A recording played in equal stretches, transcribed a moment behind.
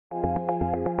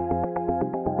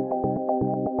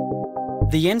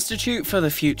The Institute for the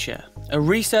Future, a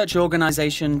research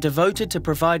organization devoted to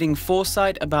providing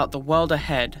foresight about the world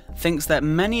ahead, thinks that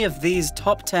many of these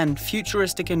top 10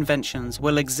 futuristic inventions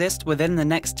will exist within the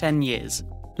next 10 years.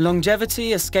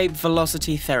 Longevity escape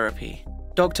velocity therapy.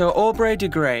 Dr. Aubrey de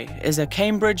Grey is a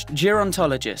Cambridge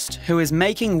gerontologist who is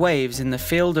making waves in the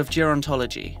field of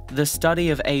gerontology, the study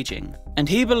of aging. And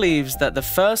he believes that the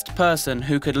first person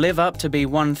who could live up to be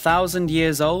 1,000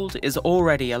 years old is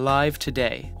already alive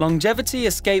today. Longevity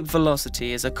escape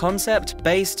velocity is a concept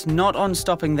based not on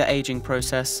stopping the aging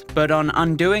process, but on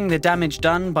undoing the damage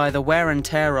done by the wear and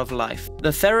tear of life.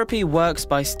 The therapy works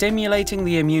by stimulating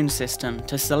the immune system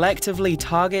to selectively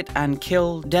target and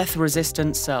kill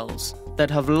death-resistant cells that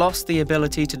have lost the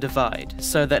ability to divide,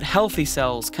 so that healthy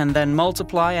cells can then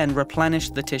multiply and replenish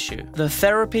the tissue. The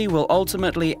therapy will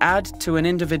ultimately add to an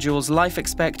individual's life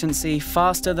expectancy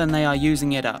faster than they are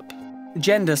using it up.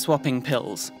 Gender-swapping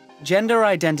pills. Gender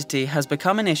identity has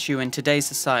become an issue in today's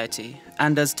society,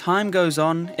 and as time goes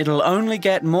on, it'll only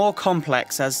get more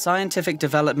complex as scientific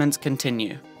developments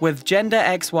continue. With Gender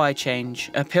XY Change,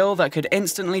 a pill that could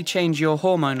instantly change your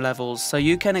hormone levels so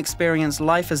you can experience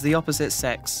life as the opposite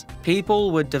sex, people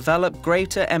would develop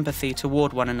greater empathy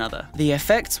toward one another. The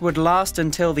effects would last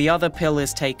until the other pill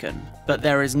is taken, but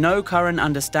there is no current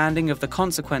understanding of the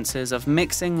consequences of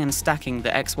mixing and stacking the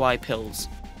XY pills.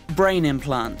 Brain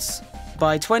implants.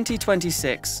 By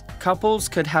 2026, couples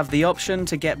could have the option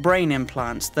to get brain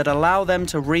implants that allow them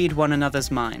to read one another's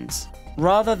minds.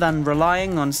 Rather than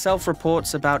relying on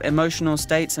self-reports about emotional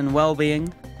states and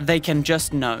well-being, they can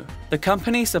just know. The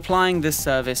company supplying this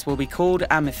service will be called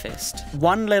Amethyst.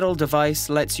 One little device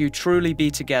lets you truly be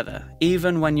together,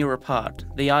 even when you're apart,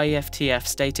 the IFTF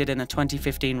stated in a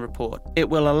 2015 report. It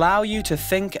will allow you to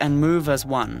think and move as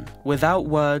one, without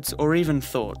words or even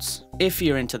thoughts, if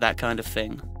you're into that kind of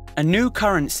thing. A new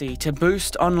currency to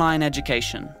boost online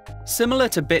education. Similar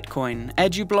to Bitcoin,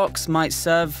 EduBlocks might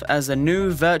serve as a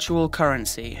new virtual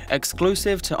currency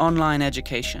exclusive to online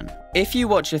education. If you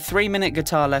watch a 3-minute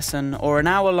guitar lesson or an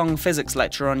hour-long physics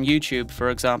lecture on YouTube, for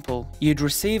example, you'd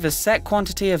receive a set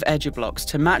quantity of EduBlocks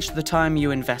to match the time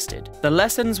you invested. The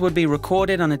lessons would be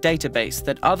recorded on a database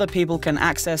that other people can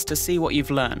access to see what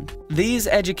you've learned. These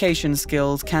education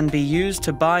skills can be used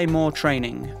to buy more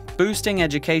training, boosting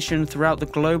education throughout the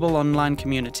global online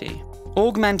community.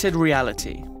 Augmented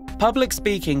Reality. Public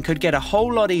speaking could get a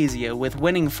whole lot easier with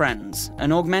Winning Friends,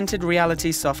 an augmented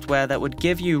reality software that would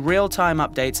give you real-time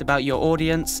updates about your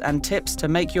audience and tips to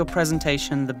make your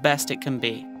presentation the best it can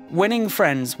be. Winning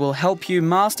Friends will help you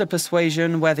master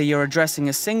persuasion whether you're addressing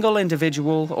a single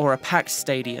individual or a packed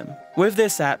stadium. With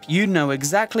this app, you know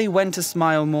exactly when to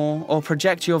smile more or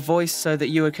project your voice so that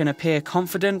you can appear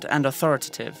confident and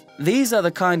authoritative. These are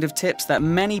the kind of tips that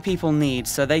many people need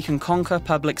so they can conquer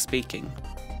public speaking.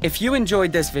 If you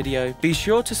enjoyed this video, be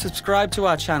sure to subscribe to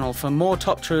our channel for more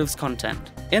Top Truths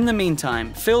content. In the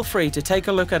meantime, feel free to take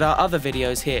a look at our other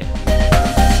videos here.